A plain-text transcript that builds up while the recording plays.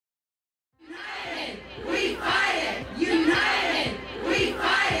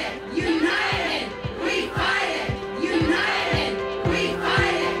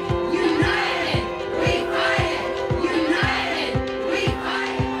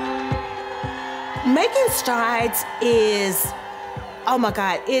Making strides is, oh my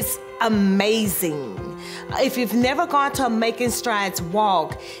God, it's amazing. If you've never gone to a Making Strides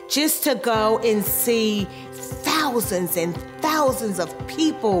walk, just to go and see thousands and thousands of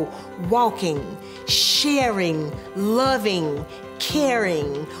people walking, sharing, loving,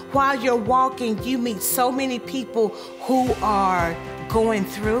 caring. While you're walking, you meet so many people who are going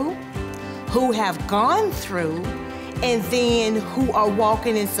through, who have gone through, and then who are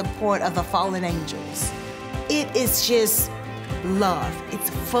walking in support of the fallen angels. It is just love.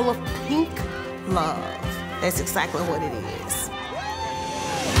 It's full of pink love. That's exactly what it is.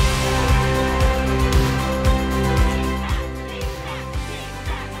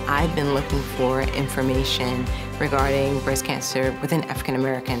 I've been looking for information regarding breast cancer within African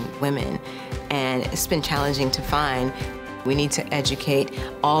American women, and it's been challenging to find. We need to educate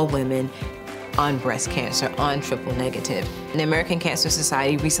all women on breast cancer, on triple negative. The American Cancer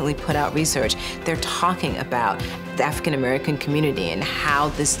Society recently put out research. They're talking about the African American community and how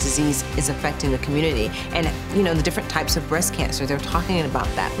this disease is affecting the community, and the different types of breast cancer. They're talking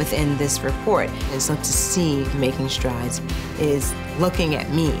about that within this report. And so to see Making Strides is looking at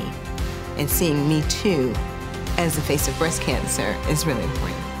me and seeing me too as the face of breast cancer is really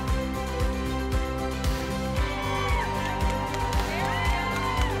important.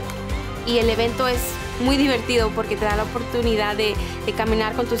 Y el evento es muy divertido porque te da la oportunidad de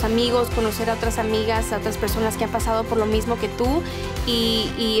caminar con tus amigos, conocer a otras amigas, a otras personas que han pasado por lo mismo que tú,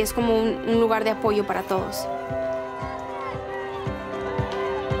 y es como un lugar de apoyo para todos.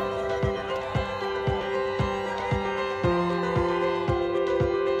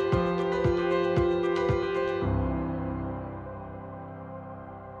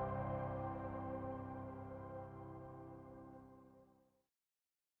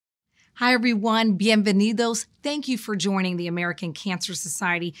 Hi, everyone. Bienvenidos. Thank you for joining the American Cancer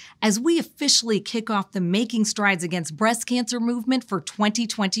Society as we officially kick off the Making Strides Against Breast Cancer movement for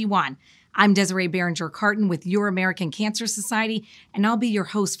 2021. I'm Desiree Behringer-Carton with your American Cancer Society, and I'll be your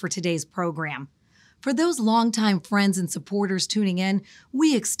host for today's program. For those longtime friends and supporters tuning in,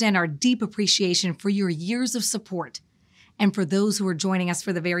 we extend our deep appreciation for your years of support. And for those who are joining us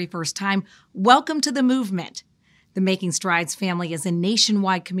for the very first time, welcome to the movement. The Making Strides family is a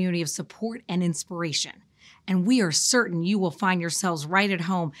nationwide community of support and inspiration, and we are certain you will find yourselves right at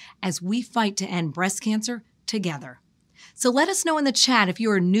home as we fight to end breast cancer together. So let us know in the chat if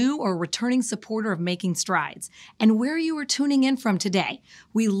you are a new or returning supporter of Making Strides and where you are tuning in from today.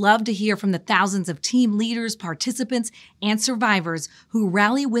 We love to hear from the thousands of team leaders, participants, and survivors who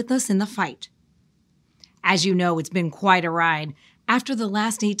rally with us in the fight. As you know, it's been quite a ride. After the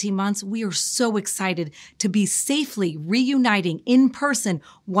last 18 months, we are so excited to be safely reuniting in person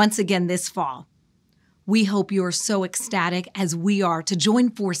once again this fall. We hope you are so ecstatic as we are to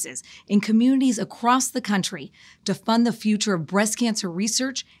join forces in communities across the country to fund the future of breast cancer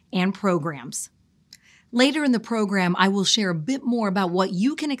research and programs. Later in the program, I will share a bit more about what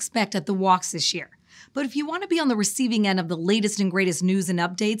you can expect at the walks this year. But if you want to be on the receiving end of the latest and greatest news and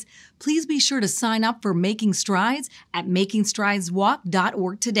updates, please be sure to sign up for Making Strides at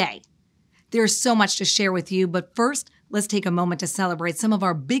makingstrideswalk.org today. There's so much to share with you, but first, let's take a moment to celebrate some of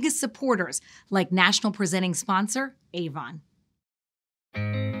our biggest supporters, like national presenting sponsor, Avon.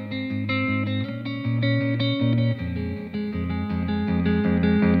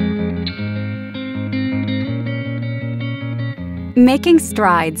 Making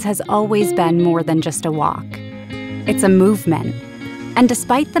Strides has always been more than just a walk. It's a movement. And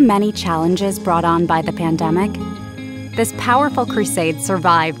despite the many challenges brought on by the pandemic, this powerful crusade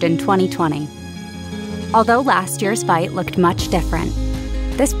survived in 2020. Although last year's fight looked much different,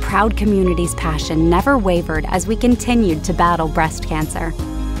 this proud community's passion never wavered as we continued to battle breast cancer.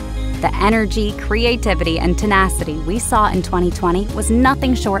 The energy, creativity, and tenacity we saw in 2020 was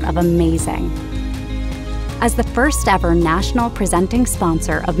nothing short of amazing. As the first ever national presenting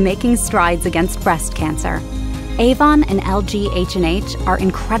sponsor of Making Strides Against Breast Cancer, Avon and LG H&H are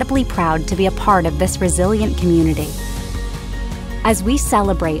incredibly proud to be a part of this resilient community. As we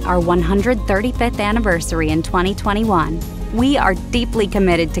celebrate our 135th anniversary in 2021, we are deeply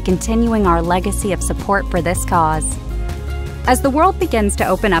committed to continuing our legacy of support for this cause. As the world begins to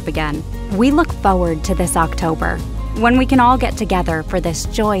open up again, we look forward to this October, when we can all get together for this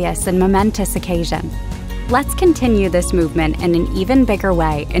joyous and momentous occasion. Let's continue this movement in an even bigger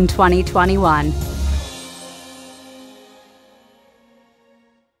way in 2021.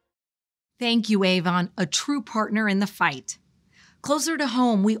 Thank you, Avon, a true partner in the fight. Closer to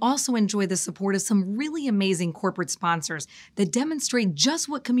home, we also enjoy the support of some really amazing corporate sponsors that demonstrate just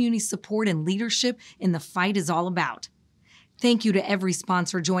what community support and leadership in the fight is all about. Thank you to every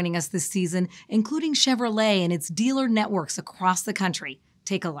sponsor joining us this season, including Chevrolet and its dealer networks across the country.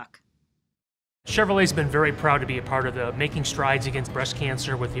 Take a look. Chevrolet's been very proud to be a part of the Making Strides Against Breast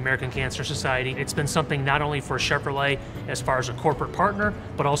Cancer with the American Cancer Society. It's been something not only for Chevrolet as far as a corporate partner,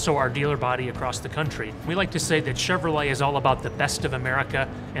 but also our dealer body across the country. We like to say that Chevrolet is all about the best of America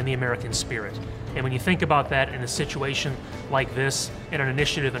and the American spirit. And when you think about that in a situation like this, in an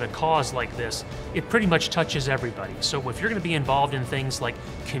initiative and a cause like this, it pretty much touches everybody. So if you're going to be involved in things like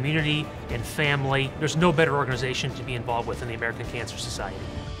community and family, there's no better organization to be involved with than the American Cancer Society.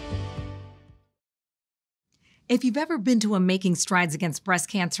 If you've ever been to a Making Strides Against Breast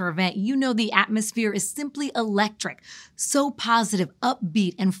Cancer event, you know the atmosphere is simply electric. So positive,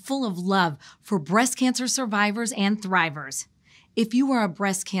 upbeat, and full of love for breast cancer survivors and thrivers. If you are a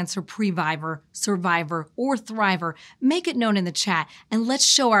breast cancer previvor, survivor, or thriver, make it known in the chat and let's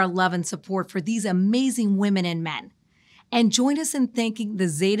show our love and support for these amazing women and men. And join us in thanking the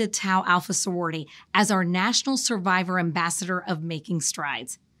Zeta Tau Alpha sorority as our National Survivor Ambassador of Making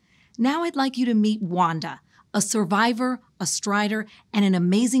Strides. Now I'd like you to meet Wanda, a survivor, a strider, and an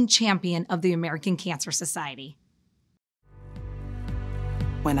amazing champion of the American Cancer Society.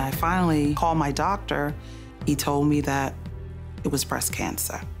 When I finally called my doctor, he told me that it was breast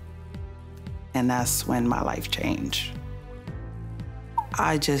cancer. And that's when my life changed.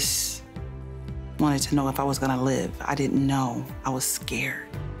 I just wanted to know if I was gonna live. I didn't know. I was scared.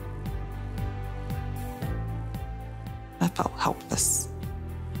 I felt helpless.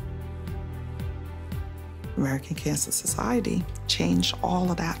 American Cancer Society changed all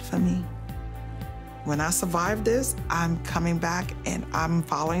of that for me. When I survived this, I'm coming back and I'm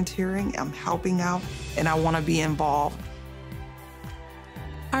volunteering, I'm helping out, and I want to be involved.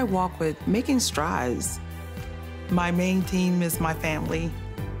 I walk with Making Strides. My main team is my family.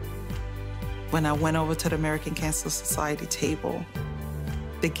 When I went over to the American Cancer Society table,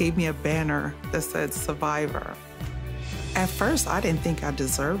 they gave me a banner that said Survivor. At first, I didn't think I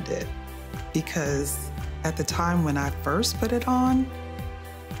deserved it because at the time when I first put it on,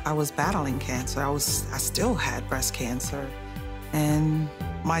 I was battling cancer. I still had breast cancer. And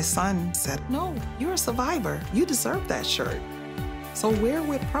my son said, "No, you're a survivor. You deserve that shirt. So wear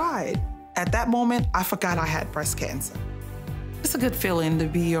with pride." At that moment, I forgot I had breast cancer. It's a good feeling to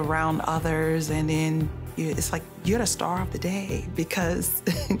be around others, and then it's like you're the star of the day because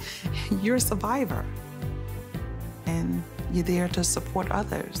you're a survivor. And you're there to support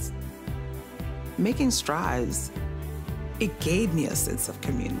others. Making Strides, it gave me a sense of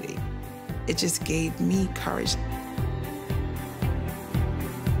community. It just gave me courage.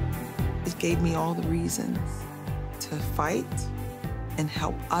 It gave me all the reasons to fight and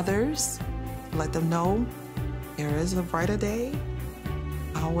help others, let them know there is a brighter day.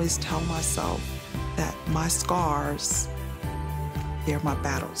 I always tell myself that my scars, they're my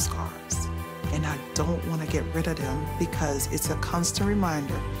battle scars. And I don't want to get rid of them because it's a constant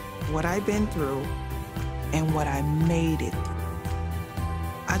reminder what I've been through and what I made it through.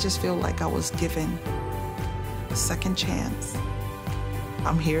 I just feel like I was given a second chance.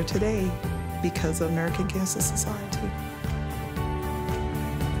 I'm here today because of American Cancer Society.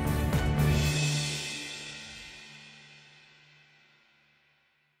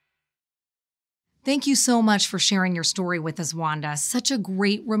 Thank you so much for sharing your story with us, Wanda. Such a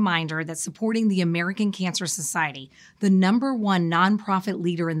great reminder that supporting the American Cancer Society, the #1 nonprofit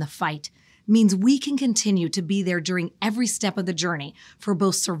leader in the fight, means we can continue to be there during every step of the journey for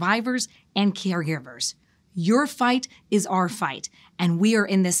both survivors and caregivers. Your fight is our fight, and we are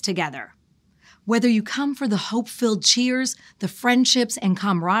in this together. Whether you come for the hope-filled cheers, the friendships and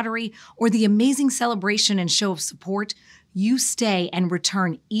camaraderie, or the amazing celebration and show of support, you stay and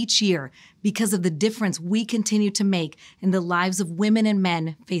return each year because of the difference we continue to make in the lives of women and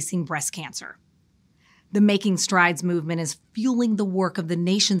men facing breast cancer. The Making Strides movement is fueling the work of the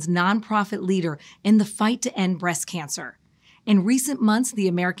nation's nonprofit leader in the fight to end breast cancer. In recent months, the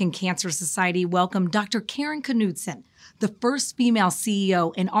American Cancer Society welcomed Dr. Karen Knudsen, the first female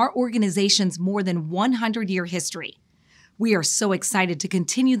CEO in our organization's more than 100-year history. We are so excited to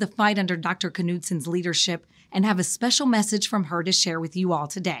continue the fight under Dr. Knudsen's leadership and have a special message from her to share with you all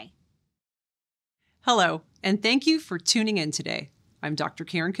today. Hello, and thank you for tuning in today. I'm Dr.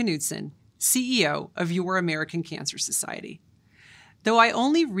 Karen Knudsen, CEO of your American Cancer Society. Though I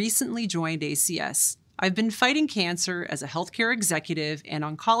only recently joined ACS, I've been fighting cancer as a healthcare executive and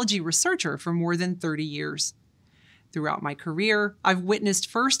oncology researcher for more than 30 years. Throughout my career, I've witnessed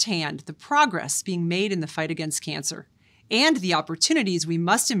firsthand the progress being made in the fight against cancer and the opportunities we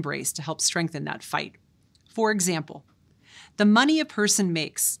must embrace to help strengthen that fight. For example, the money a person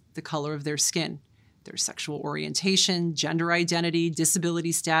makes, the color of their skin, Their sexual orientation, gender identity,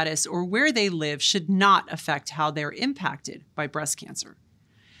 disability status, or where they live should not affect how they're impacted by breast cancer.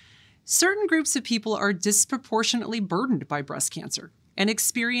 Certain groups of people are disproportionately burdened by breast cancer and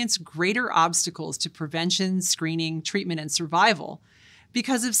experience greater obstacles to prevention, screening, treatment, and survival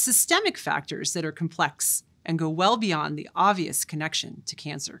because of systemic factors that are complex and go well beyond the obvious connection to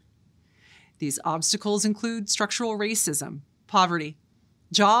cancer. These obstacles include structural racism, poverty,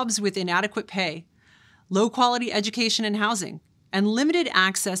 jobs with inadequate pay, low-quality education and housing, and limited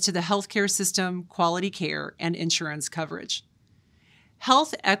access to the healthcare system, quality care, and insurance coverage.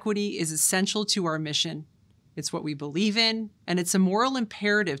 Health equity is essential to our mission. It's what we believe in, and it's a moral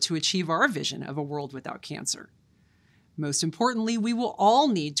imperative to achieve our vision of a world without cancer. Most importantly, we will all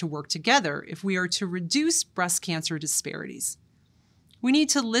need to work together if we are to reduce breast cancer disparities. We need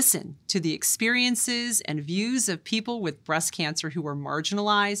to listen to the experiences and views of people with breast cancer who are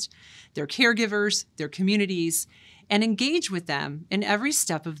marginalized, their caregivers, their communities, and engage with them in every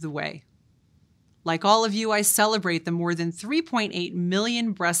step of the way. Like all of you, I celebrate the more than 3.8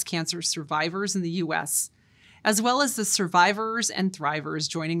 million breast cancer survivors in the U.S., as well as the survivors and thrivers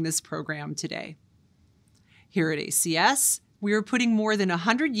joining this program today. Here at ACS, we are putting more than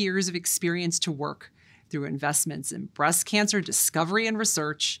 100 years of experience to work through investments in breast cancer discovery and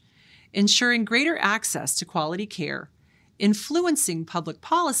research, ensuring greater access to quality care, influencing public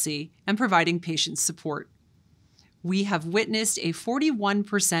policy, and providing patient support. We have witnessed a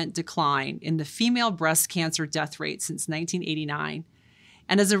 41% decline in the female breast cancer death rate since 1989.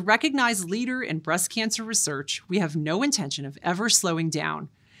 And as a recognized leader in breast cancer research, we have no intention of ever slowing down,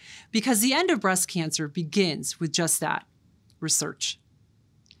 because the end of breast cancer begins with just that, research.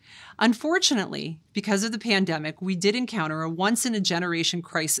 Unfortunately, because of the pandemic, we did encounter a once-in-a-generation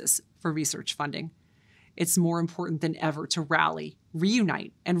crisis for research funding. It's more important than ever to rally,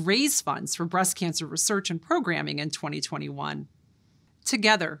 reunite, and raise funds for breast cancer research and programming in 2021.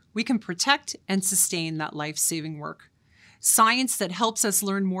 Together, we can protect and sustain that life-saving work. Science that helps us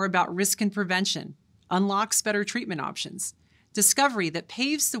learn more about risk and prevention, unlocks better treatment options, discovery that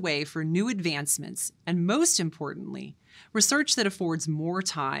paves the way for new advancements, and most importantly, research that affords more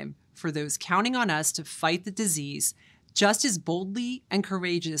time for those counting on us to fight the disease just as boldly and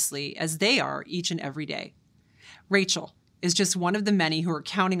courageously as they are each and every day. Rachel is just one of the many who are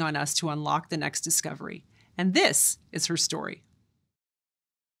counting on us to unlock the next discovery, and this is her story.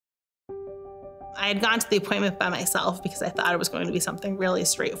 I had gone to the appointment by myself because I thought it was going to be something really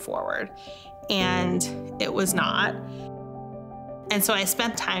straightforward, and it was not. And so I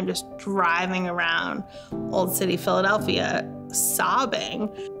spent time just driving around Old City, Philadelphia, sobbing.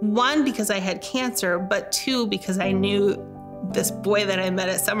 One, because I had cancer, but two, because I knew this boy that I met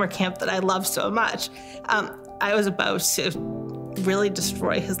at summer camp that I loved so much. I was about to really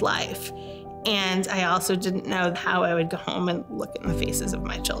destroy his life. And I also didn't know how I would go home and look in the faces of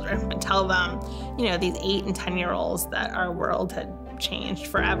my children and tell them, you know, these 8 and 10-year-olds that our world had changed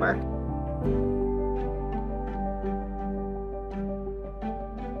forever.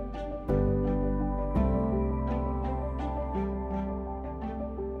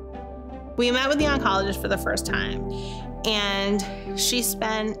 We met with the oncologist for the first time, and she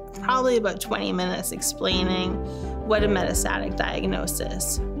spent probably about 20 minutes explaining what a metastatic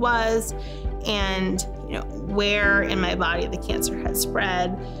diagnosis was and, you know, where in my body the cancer had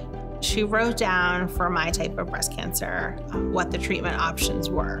spread. She wrote down for my type of breast cancer what the treatment options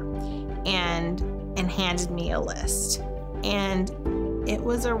were and handed me a list. And it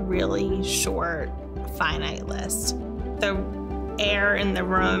was a really short, finite list. The air in the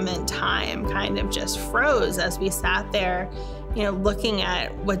room and time kind of just froze as we sat there, you know, looking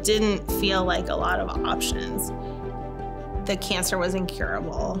at what didn't feel like a lot of options. The cancer was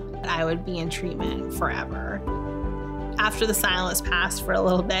incurable. I would be in treatment forever. After the silence passed for a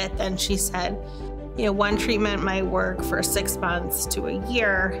little bit, then she said, you know, one treatment might work for 6 months to a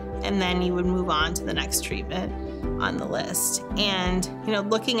year, and then you would move on to the next treatment on the list. And, you know,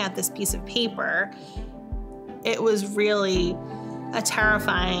 looking at this piece of paper, it was really a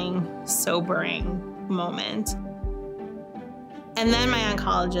terrifying, sobering moment. And then my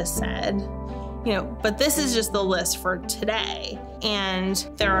oncologist said, you know, but this is just the list for today. And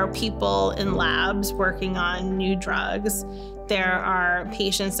there are people in labs working on new drugs. There are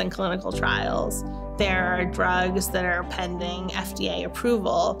patients in clinical trials. There are drugs that are pending FDA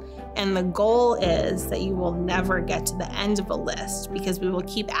approval. And the goal is that you will never get to the end of a list because we will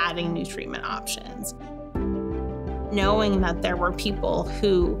keep adding new treatment options. Knowing that there were people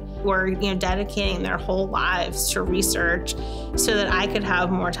who were, you know, dedicating their whole lives to research so that I could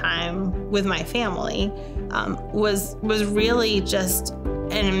have more time with my family was really just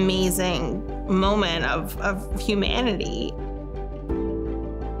an amazing moment of humanity.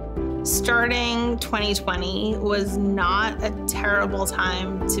 Starting 2020 was not a terrible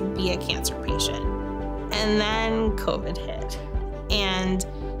time to be a cancer patient. And then COVID hit. And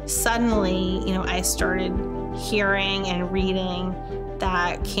suddenly, I started hearing and reading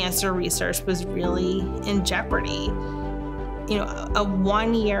that cancer research was really in jeopardy. A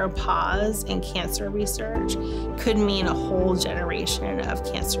 1-year pause in cancer research could mean a whole generation of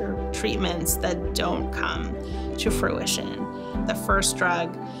cancer treatments that don't come to fruition. The first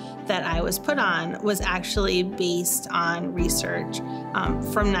drug that I was put on was actually based on research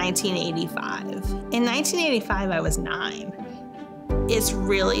from 1985. In 1985, I was 9. It's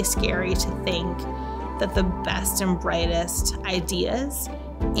really scary to think that the best and brightest ideas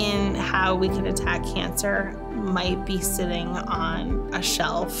in how we can attack cancer might be sitting on a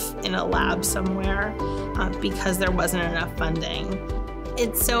shelf in a lab somewhere because there wasn't enough funding.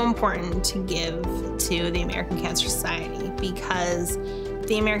 It's so important to give to the American Cancer Society because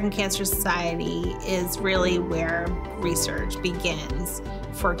the American Cancer Society is really where research begins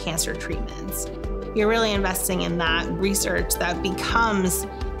for cancer treatments. You're really investing in that research that becomes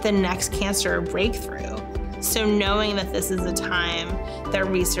the next cancer breakthrough. So knowing that this is a time that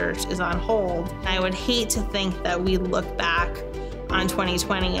research is on hold, I would hate to think that we look back on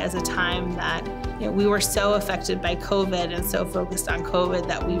 2020 as a time that we were so affected by COVID and so focused on COVID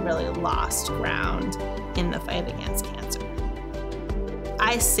that we really lost ground in the fight against cancer.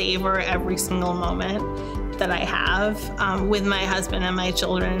 I savor every single moment that I have with my husband and my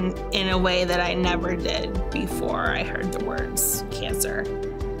children in a way that I never did before I heard the words cancer.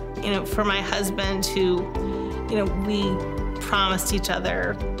 For my husband who, we promised each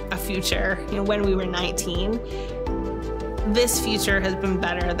other a future, when we were 19, this future has been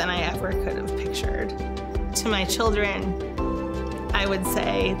better than I ever could have pictured. To my children, I would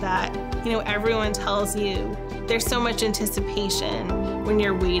say that, everyone tells you there's so much anticipation when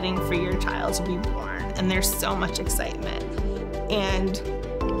you're waiting for your child to be born, and there's so much excitement. And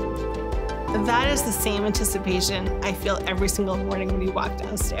that is the same anticipation I feel every single morning when you walk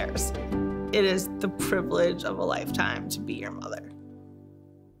downstairs. It is the privilege of a lifetime to be your mother.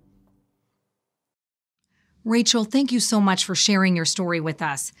 Rachel, thank you so much for sharing your story with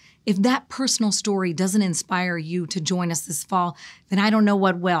us. If that personal story doesn't inspire you to join us this fall, then I don't know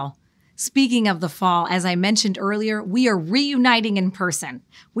what will. Speaking of the fall, as I mentioned earlier, we are reuniting in person.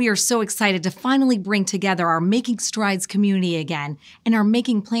 We are so excited to finally bring together our Making Strides community again and are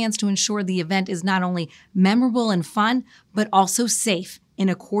making plans to ensure the event is not only memorable and fun, but also safe in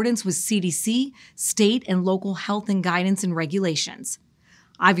accordance with CDC, state, and local health and guidance and regulations.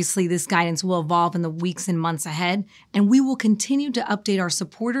 Obviously, this guidance will evolve in the weeks and months ahead, and we will continue to update our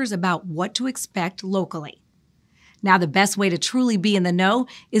supporters about what to expect locally. Now, the best way to truly be in the know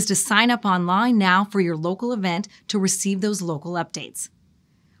is to sign up online now for your local event to receive those local updates.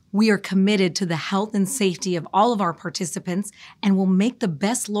 We are committed to the health and safety of all of our participants and will make the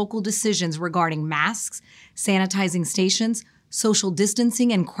best local decisions regarding masks, sanitizing stations, social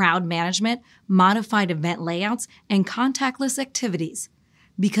distancing and crowd management, modified event layouts, and contactless activities.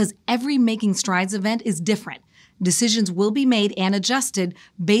 Because every Making Strides event is different, decisions will be made and adjusted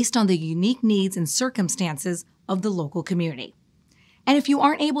based on the unique needs and circumstances of the local community. And if you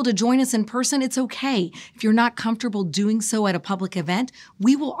aren't able to join us in person, it's okay. If you're not comfortable doing so at a public event,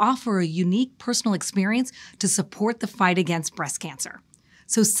 we will offer a unique personal experience to support the fight against breast cancer.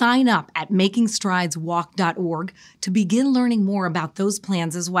 So sign up at makingstrideswalk.org to begin learning more about those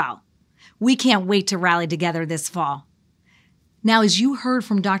plans as well. We can't wait to rally together this fall. Now, as you heard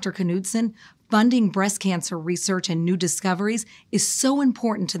from Dr. Knudsen, funding breast cancer research and new discoveries is so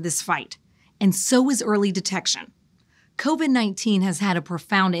important to this fight, and so is early detection. COVID-19 has had a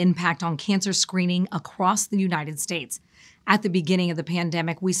profound impact on cancer screening across the United States. At the beginning of the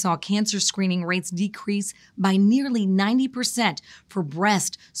pandemic, we saw cancer screening rates decrease by nearly 90% for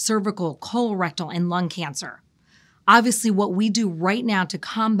breast, cervical, colorectal, and lung cancer. Obviously, what we do right now to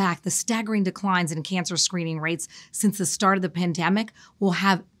combat the staggering declines in cancer screening rates since the start of the pandemic will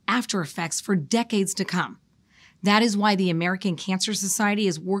have after effects for decades to come. That is why the American Cancer Society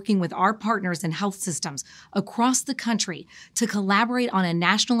is working with our partners in health systems across the country to collaborate on a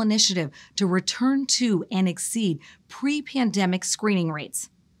national initiative to return to and exceed pre-pandemic screening rates.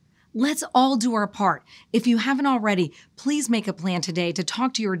 Let's all do our part. If you haven't already, please make a plan today to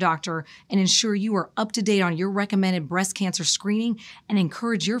talk to your doctor and ensure you are up to date on your recommended breast cancer screening and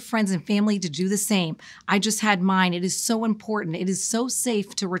encourage your friends and family to do the same. I just had mine. It is so important. It is so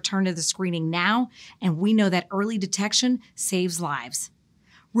safe to return to the screening now, and we know that early detection saves lives.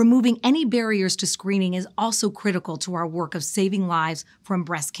 Removing any barriers to screening is also critical to our work of saving lives from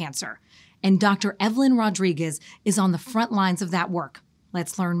breast cancer. and Dr. Evelyn Rodriguez is on the front lines of that work.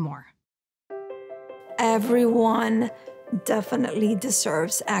 Let's learn more. Everyone definitely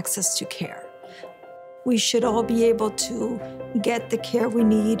deserves access to care. We should all be able to get the care we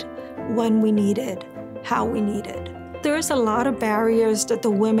need when we need it, how we need it. There's a lot of barriers that the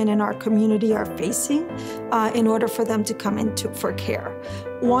women in our community are facing in order for them to come for care.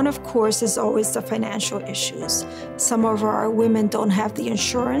 One, of course, is always the financial issues. Some of our women don't have the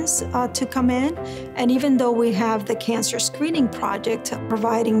insurance to come in, and even though we have the Cancer Screening Project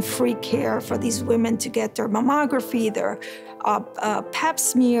providing free care for these women to get their mammography, their pap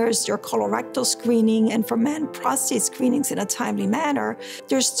smears, their colorectal screening, and for men, prostate screenings in a timely manner,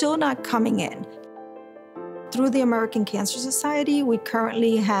 they're still not coming in. Through the American Cancer Society, we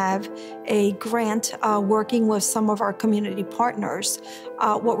currently have a grant working with some of our community partners.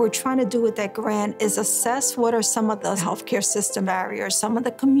 What we're trying to do with that grant is assess what are some of the healthcare system barriers, some of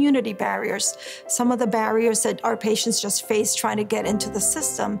the community barriers, some of the barriers that our patients just face trying to get into the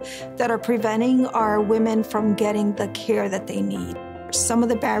system that are preventing our women from getting the care that they need. Some of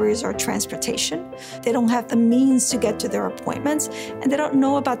the barriers are transportation. They don't have the means to get to their appointments, and they don't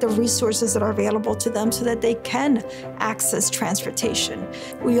know about the resources that are available to them so that they can access transportation.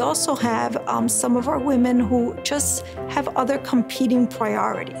 We also have some of our women who just have other competing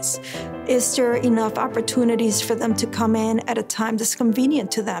priorities. Is there enough opportunities for them to come in at a time that's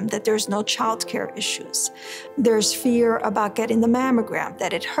convenient to them, that there's no childcare issues? There's fear about getting the mammogram,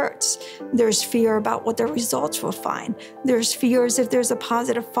 that it hurts. There's fear about what the results will find. There's fears if there's a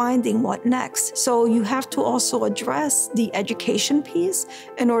positive finding, what next? So you have to also address the education piece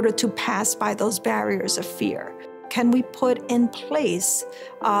in order to pass by those barriers of fear. Can we put in place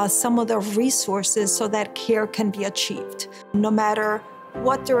some of the resources so that care can be achieved? No matter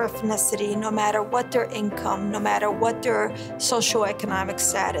what their ethnicity, no matter what their income, no matter what their socioeconomic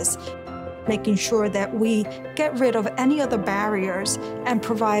status, making sure that we get rid of any of the barriers and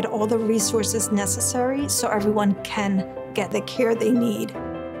provide all the resources necessary so everyone can get the care they need.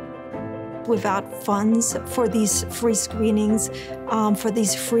 Without funds for these free screenings, for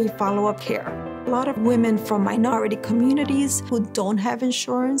these free follow-up care. A lot of women from minority communities who don't have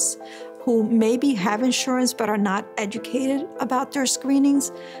insurance, who maybe have insurance but are not educated about their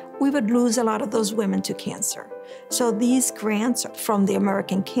screenings, we would lose a lot of those women to cancer. So these grants from the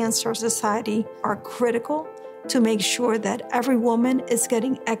American Cancer Society are critical to make sure that every woman is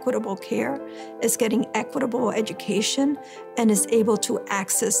getting equitable care, is getting equitable education, and is able to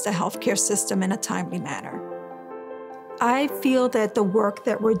access the healthcare system in a timely manner. I feel that the work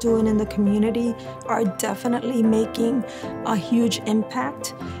that we're doing in the community are definitely making a huge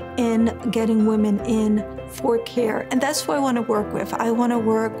impact in getting women in for care. And that's who I want to work with. I want to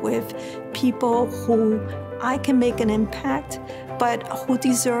work with people who I can make an impact, but who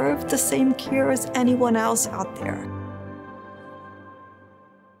deserve the same care as anyone else out there.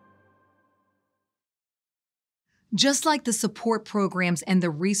 Just like the support programs and the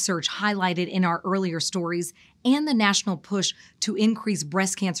research highlighted in our earlier stories and the national push to increase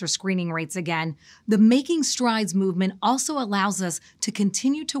breast cancer screening rates again, the Making Strides movement also allows us to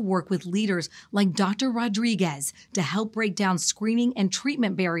continue to work with leaders like Dr. Rodriguez to help break down screening and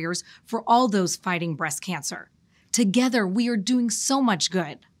treatment barriers for all those fighting breast cancer. Together, we are doing so much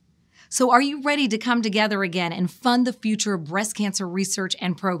good. So are you ready to come together again and fund the future of breast cancer research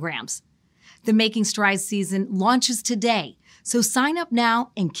and programs? The Making Strides season launches today, so sign up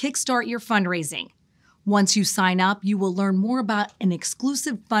now and kickstart your fundraising. Once you sign up, you will learn more about an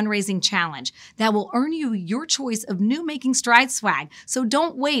exclusive fundraising challenge that will earn you your choice of new Making Strides swag. So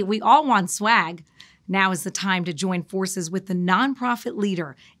don't wait, we all want swag. Now is the time to join forces with the nonprofit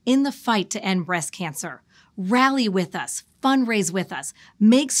leader in the fight to end breast cancer. Rally with us, fundraise with us,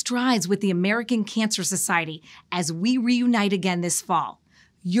 make strides with the American Cancer Society as we reunite again this fall.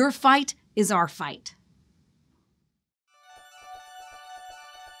 Your fight is our fight.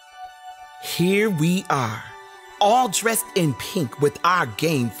 Here we are, all dressed in pink with our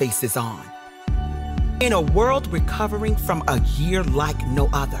game faces on. In a world recovering from a year like no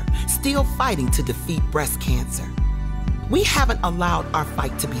other, still fighting to defeat breast cancer. We haven't allowed our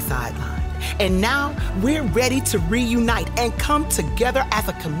fight to be sidelined, and now we're ready to reunite and come together as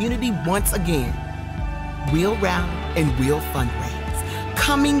a community once again. We'll rally and we'll fundraise,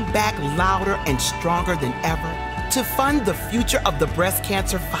 coming back louder and stronger than ever to fund the future of the breast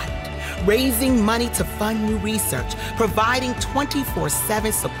cancer fight, raising money to fund new research, providing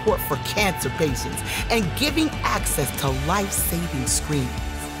 24/7 support for cancer patients, and giving access to life-saving screenings.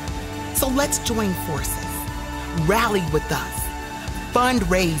 So let's join forces, rally with us,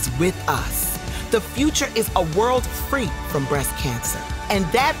 fundraise with us. The future is a world free from breast cancer, and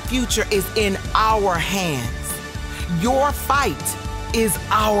that future is in our hands. Your fight is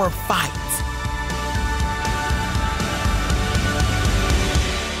our fight.